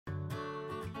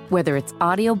Whether it's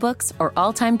audiobooks or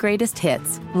all-time greatest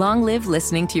hits, long live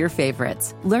listening to your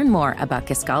favorites. Learn more about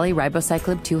Kisqali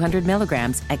Ribociclib 200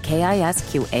 milligrams at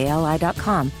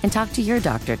KISQALI.com and talk to your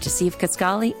doctor to see if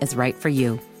Kisqali is right for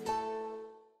you.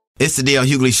 It's the D.L.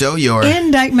 Hughley Show, your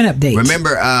indictment update.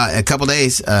 Remember, a couple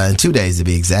days, 2 days to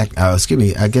be exact. 2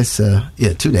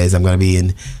 days. I'm going to be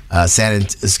in San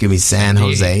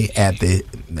Jose at the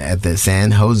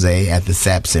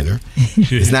SAP Center.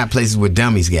 It's not places where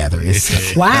dummies gather.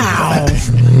 It's wow.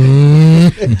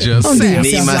 Just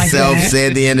me, myself, like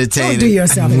Said the Entertainer. Don't do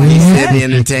yourself like that. Said the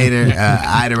Entertainer,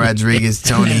 Ida Rodriguez,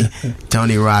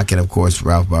 Tony Rock, and of course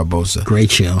Ralph Barbosa. Great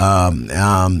show.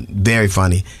 Very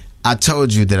funny. I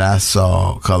told you that I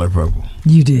saw Color Purple.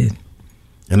 You did.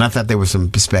 And I thought there was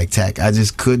some spectacular. I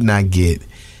just could not get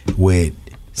with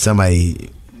somebody,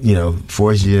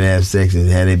 force you to have sex and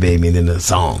have a baby and then a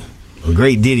song. A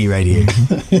great ditty right here.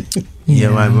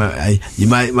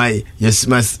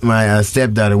 My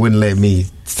stepdaughter wouldn't let me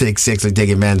take sex or take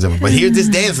advantage of it. But here's this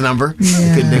dance number.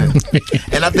 I couldn't do it.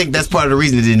 And I think that's part of the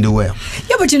reason it didn't do well.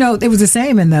 Yeah, but it was the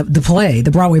same in the play.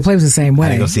 The Broadway play was the same way. I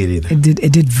didn't go see it either.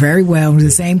 It did very well. It was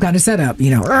the same kind of setup.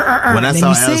 When I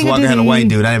saw Alice Walker had a white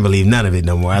dude, I didn't believe none of it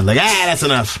no more. I was like, that's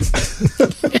enough.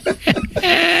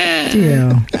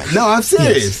 Yeah. No, I'm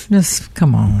serious. Just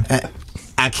come on.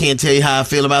 I can't tell you how I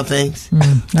feel about things.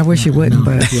 I wish you wouldn't,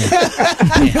 but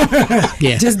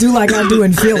yeah. Just do like I do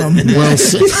and feel them. Well,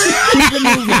 keep it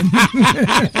moving.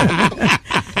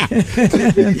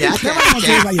 I can't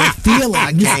tell about your feelings.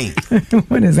 I can't.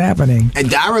 What is happening?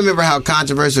 And I remember how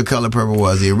controversial Color Purple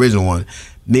was, the original one.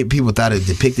 People thought it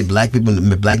depicted black men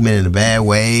in a bad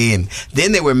way, and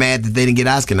then they were mad that they didn't get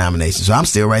Oscar nominations. So I'm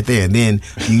still right there. And then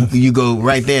you go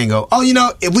right there and go,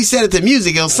 if we set it to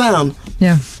music, it'll sound.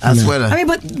 Yeah, I swear to.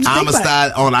 but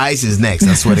Amistad on Ice is next.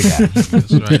 I swear to God.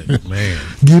 That's right, man.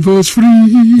 Give us free.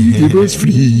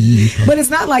 But it's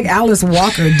not like Alice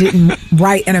Walker didn't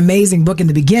write an amazing book in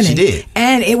the beginning. She did,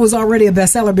 and it was already a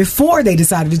bestseller before they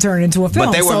decided to turn it into a film.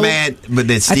 But they were mad. But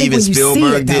that Steven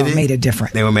Spielberg did it. Made it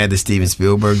different. They were mad that Steven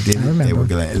Spielberg did it. I remember. They were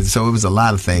glad. So it was a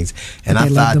lot of things, and I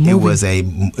thought it was a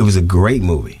great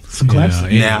movie.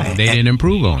 They didn't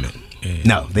improve on it.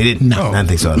 No, they didn't. No, I don't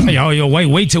think so. Hey,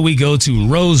 wait till we go to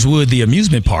Rosewood, the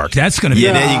amusement park. That's going to be...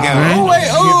 Yeah, there you go.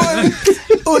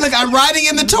 Oh, look, I'm riding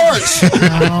in the torch.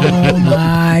 Oh,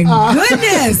 my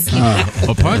goodness.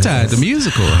 Apartheid, the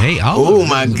musical. Hey, oh,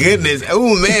 my goodness.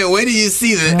 Oh, man, where do you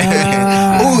see the...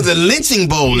 the lynching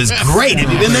bowl is great.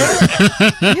 Have you been there?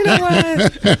 You know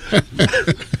what?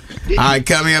 All right,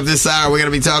 coming up this hour, we're going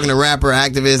to be talking to rapper,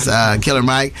 activist, Killer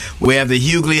Mike. We have the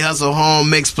Hughley Hustle Home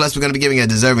Mix, plus we're going to be giving a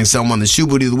deserving someone the Shoe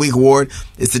Booty of the Week award.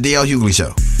 It's the D.L. Hughley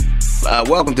Show.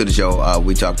 Welcome to the show.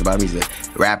 We talked about him. He's a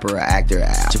rapper, actor,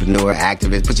 entrepreneur,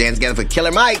 activist. Put your hands together for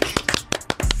Killer Mike.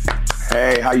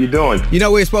 Hey, how you doing? We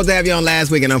were supposed to have you on last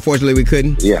week, and unfortunately we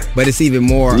couldn't. Yeah. But it's even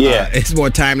more, it's more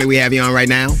timely we have you on right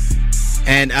now.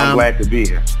 And I'm glad to be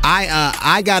here.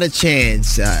 I got a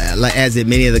chance, as in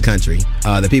many of the country,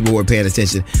 the people who were paying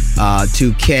attention,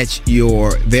 to catch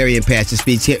your very impassioned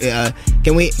speech.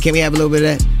 Can we have a little bit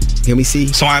of that? Can we see?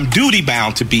 So I'm duty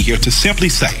bound to be here to simply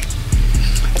say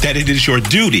that it is your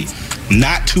duty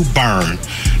not to burn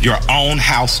your own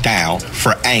house down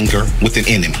for anger with an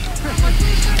enemy.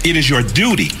 It is your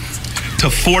duty to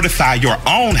fortify your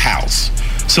own house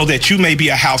so that you may be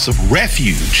a house of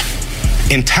refuge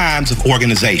in times of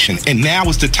organization. And now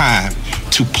is the time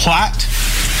to plot,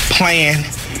 plan,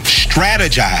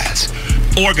 strategize,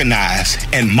 organize,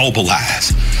 and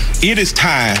mobilize. It is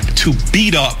time to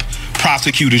beat up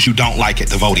prosecutors you don't like at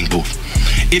the voting booth.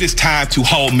 It is time to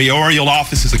hold mayoral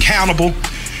offices accountable,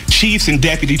 chiefs and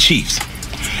deputy chiefs.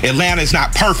 Atlanta is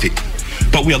not perfect,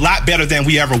 but we're a lot better than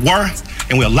we ever were,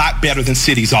 and we're a lot better than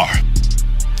cities are.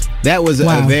 That was a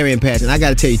very impassioned. I got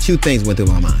to tell you, two things went through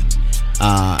my mind.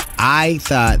 I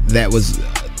thought that was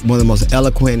one of the most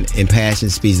eloquent,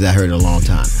 impassioned speeches I heard in a long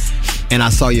time. And I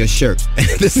saw your shirt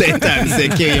at the same time. It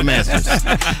said, "Kill your masters."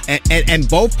 And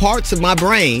both parts of my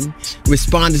brain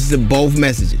responded to both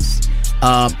messages.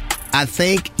 I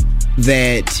think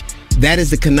that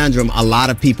is the conundrum a lot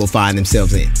of people find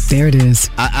themselves in. There it is.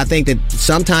 I think that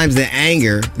sometimes the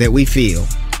anger that we feel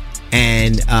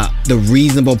and the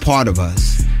reasonable part of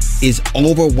us is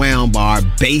overwhelmed by our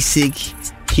basic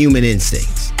human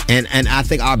instincts. And I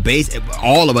think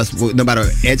all of us, no matter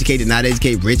educated, not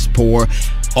educated, rich, poor,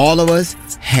 all of us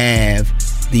have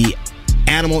the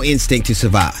animal instinct to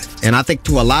survive. And I think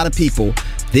to a lot of people,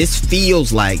 this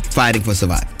feels like fighting for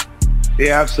survival.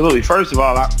 Yeah, absolutely. First of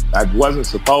all, I wasn't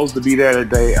supposed to be there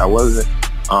today. I wasn't.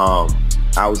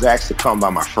 I was asked to come by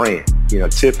my friend.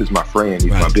 Tip is my friend.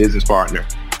 He's my business partner.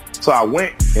 So I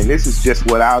went, and this is just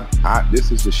what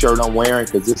this is the shirt I'm wearing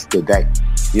because it's the day.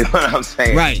 You know what I'm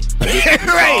saying? Right.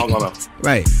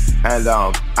 Right. And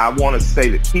I want to say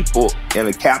that people in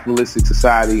a capitalistic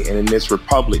society and in this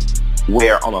republic,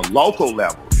 where on a local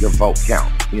level your vote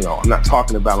counts. You know, I'm not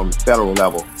talking about on the federal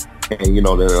level and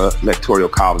the electoral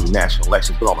college and national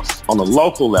elections, but on the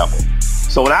local level.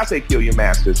 So when I say kill your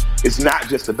masters, it's not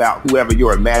just about whoever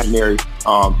your imaginary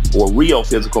or real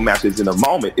physical master is in the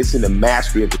moment. It's in the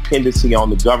mastery of dependency on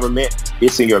the government.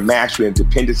 It's in your mastery of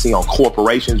dependency on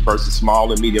corporations versus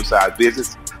small and medium-sized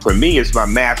business. For me, it's my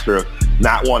master of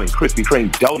not wanting Krispy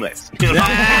Kreme donuts. You know?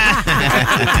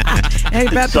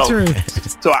 Ain't that the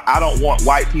truth? So I don't want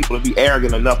white people to be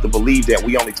arrogant enough to believe that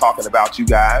we only talking about you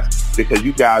guys, because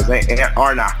you guys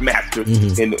are not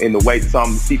masters in the way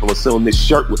some people assume this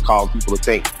shirt would cause people to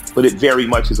think. But it very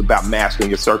much is about mastering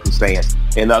your circumstance,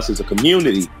 and us as a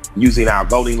community using our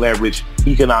voting leverage,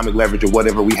 economic leverage, or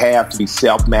whatever we have to be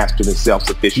self-mastered and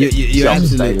self-sufficient,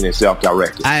 self-sustaining and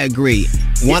self-directed. I agree.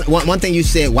 One thing you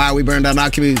said, why we burned down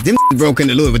our community, them broke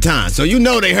into Louis Vuitton, so you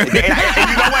know they heard it. And you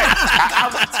know what?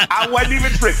 I wasn't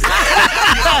even tripping. You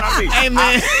know what I mean? Hey,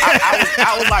 man.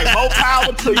 I was like, more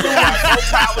power to you. More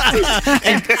power to you.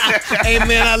 Hey,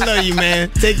 man, I love you, man.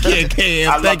 Take care,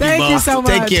 KM. Thank you so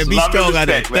much. Take care. Be strong out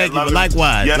there. Thank you.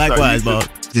 Likewise. Yes, Likewise, boss.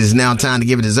 It is now time to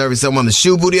give a deserving someone the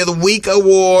Shoe Booty of the Week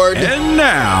award. And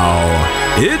now,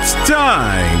 it's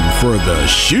time for the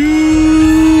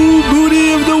Shoe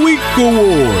Booty of the Week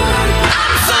award.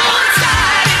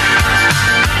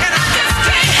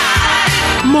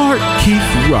 Mark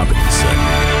Keith Robinson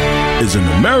is an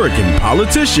American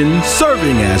politician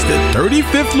serving as the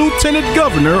 35th Lieutenant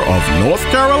Governor of North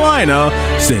Carolina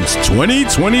since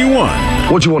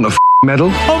 2021. What you want, a medal?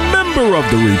 A member of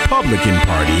the Republican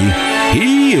Party,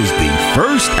 he is the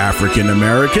first African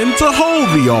American to hold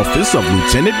the office of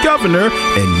Lieutenant Governor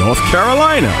in North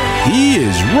Carolina. He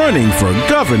is running for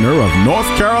Governor of North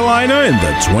Carolina in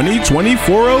the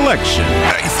 2024 election.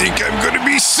 I think I'm gonna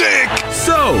be sick.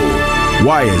 So,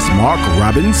 why is Mark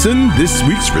Robinson this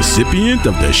week's recipient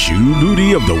of the Shoe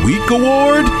Booty of the Week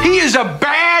award? He is a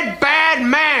bad, bad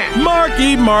man.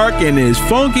 Marky Mark and his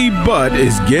funky butt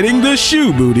is getting the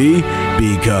Shoe Booty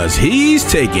because he's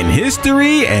taking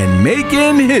history and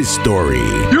making his story.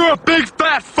 You're a big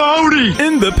fat phony.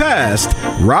 In the past,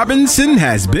 Robinson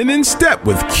has been in step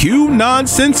with Q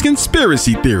nonsense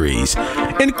conspiracy theories,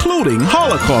 including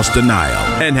Holocaust denial,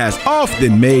 and has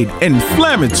often made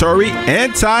inflammatory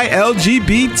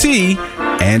anti-LGBT,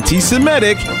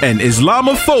 anti-Semitic, and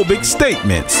Islamophobic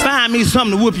statements. Find me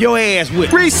something to whoop your ass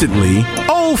with. Recently,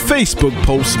 old Facebook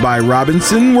posts by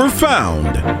Robinson were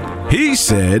found. He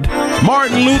said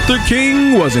Martin Luther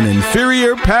King was an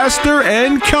inferior pastor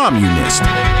and communist,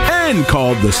 and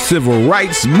called the civil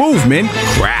rights movement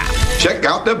crap. Check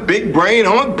out the big brain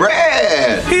on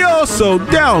Brad. He also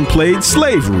downplayed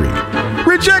slavery,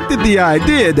 rejected the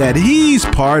idea that he's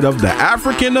part of the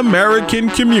African American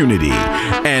community,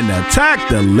 and attacked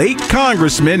the late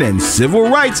congressman and civil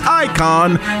rights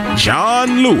icon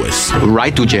John Lewis.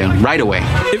 Right to jail, right away.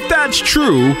 If that's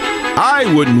true, I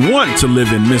wouldn't want to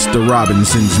live in Mr.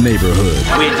 Robinson's neighborhood.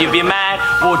 Would you be mine?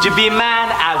 Won't you be mine?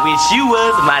 I wish you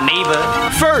was my neighbor.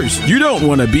 First, you don't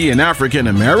want to be an African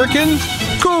American?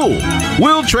 Cool.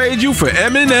 We'll trade you for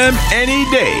Eminem any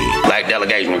day. Black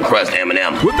delegation request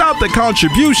Eminem. Without the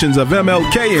contributions of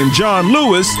MLK and John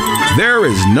Lewis, there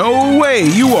is no way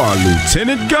you are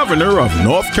Lieutenant Governor of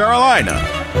North Carolina.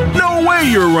 No way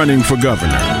you're running for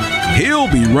governor. He'll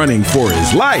be running for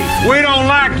his life. We don't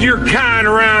like your kind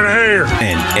around here.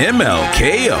 And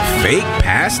MLK, a fake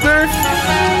pastor?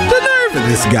 The nerve of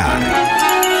this guy.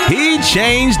 He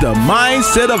changed the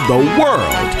mindset of the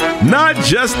world, not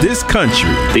just this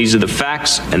country. These are the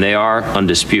facts, and they are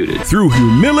undisputed. Through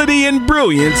humility and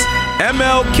brilliance,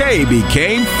 MLK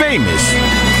became famous.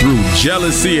 Through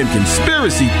jealousy and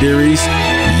conspiracy theories,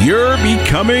 you're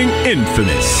becoming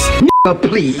infamous.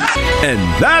 Please. And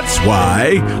that's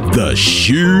why the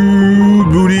Shoe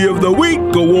Booty of the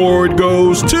Week award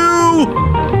goes to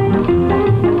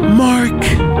Mark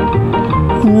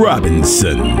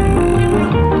Robinson.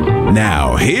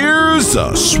 Now, here's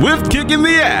a swift kick in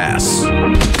the ass.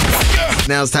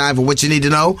 Now it's time for What You Need to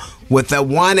Know with the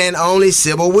one and only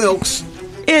Sybil Wilkes.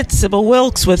 It's Sybil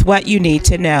Wilkes with What You Need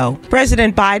to Know.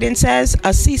 President Biden says a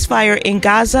ceasefire in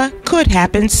Gaza could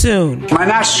happen soon. My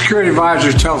national security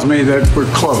advisor tells me that we're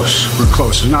close. We're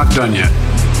close. It's not done yet.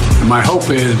 And my hope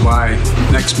is by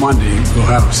next Monday, we'll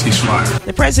have a ceasefire.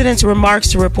 The president's remarks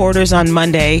to reporters on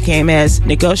Monday came as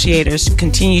negotiators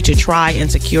continue to try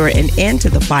and secure an end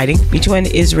to the fighting between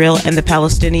Israel and the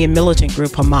Palestinian militant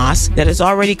group Hamas that has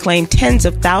already claimed tens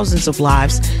of thousands of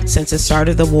lives since the start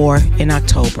of the war in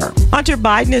October. Hunter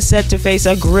Biden is set to face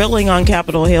a grilling on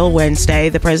Capitol Hill Wednesday.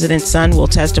 The president's son will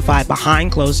testify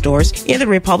behind closed doors in the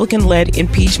Republican-led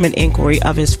impeachment inquiry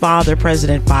of his father,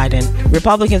 President Biden.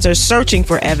 Republicans are searching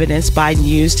for evidence Biden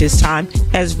used his time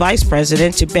as vice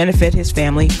president to benefit his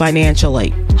family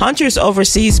financially. Hunter's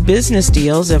overseas business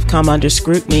deals have come under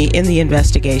scrutiny in the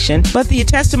investigation, but the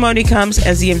testimony comes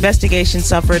as the investigation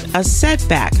suffered a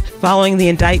setback following the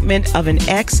indictment of an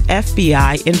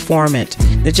ex-FBI informant.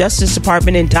 The Justice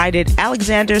Department indicted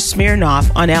Alexander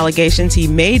Smirnov on allegations he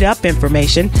made up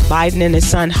information. Biden and his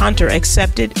son Hunter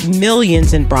accepted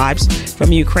millions in bribes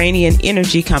from Ukrainian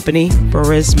energy company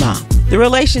Burisma. The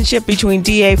relationship between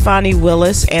DA Fani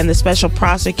Willis and the special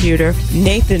prosecutor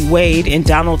Nathan Wade in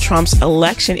Donald Trump's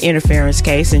election interference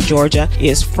case in Georgia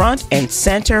is front and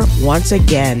center once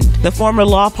again. The former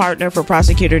law partner for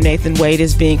prosecutor Nathan Wade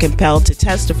is being compelled to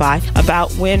testify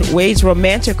about when Wade's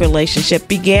romantic relationship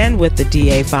began with the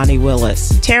DA Fani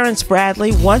Willis. Terrence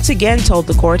Bradley once again told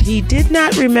the court he did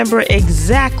not remember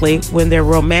exactly when their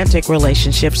romantic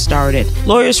relationship started.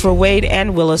 Lawyers for Wade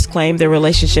and Willis claim their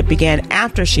relationship began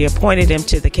after she appointed him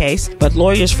to the case, but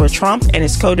lawyers for Trump and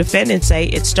his co-defendants say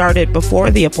it started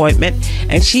before the appointment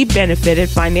and she benefited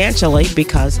financially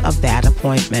because of that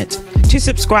appointment. To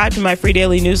subscribe to my free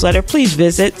daily newsletter, please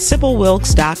visit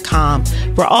SibylWilkes.com.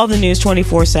 For all the news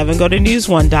 24/7, go to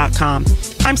newsone.com.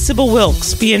 I'm Sybil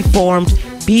Wilkes. Be informed,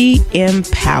 be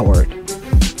empowered.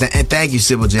 And thank you,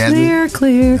 Sybil Jasmine.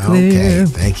 Clear. Okay,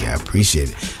 thank you. I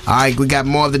appreciate it. All right, we got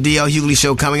more of the D.L. Hughley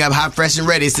Show coming up. Hot, fresh, and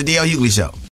ready. It's the D.L. Hughley Show.